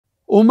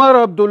Omar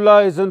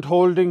Abdullah isn't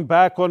holding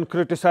back on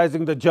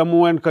criticizing the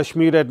Jammu and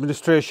Kashmir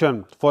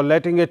administration for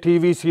letting a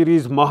TV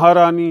series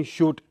Maharani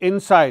shoot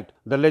inside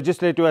the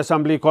Legislative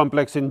Assembly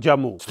complex in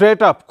Jammu,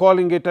 straight up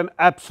calling it an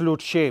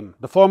absolute shame.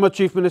 The former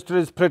Chief Minister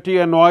is pretty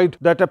annoyed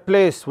that a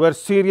place where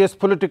serious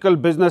political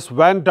business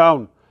went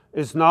down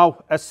is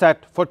now a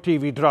set for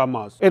TV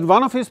dramas. In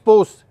one of his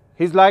posts,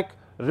 he's like,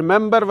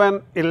 "Remember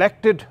when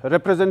elected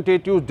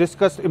representatives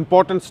discussed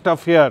important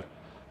stuff here?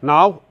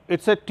 Now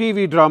it's a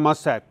TV drama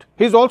set."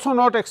 He's also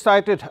not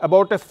excited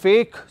about a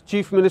fake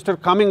Chief Minister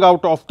coming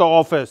out of the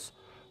office,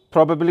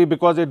 probably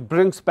because it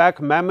brings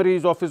back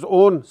memories of his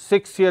own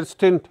 6-year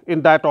stint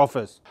in that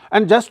office.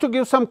 And just to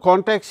give some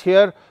context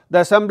here, the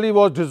assembly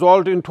was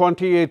dissolved in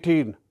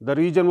 2018. The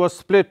region was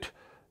split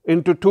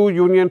into 2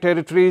 union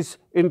territories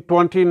in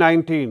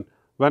 2019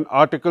 when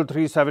Article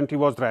 370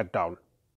 was read down.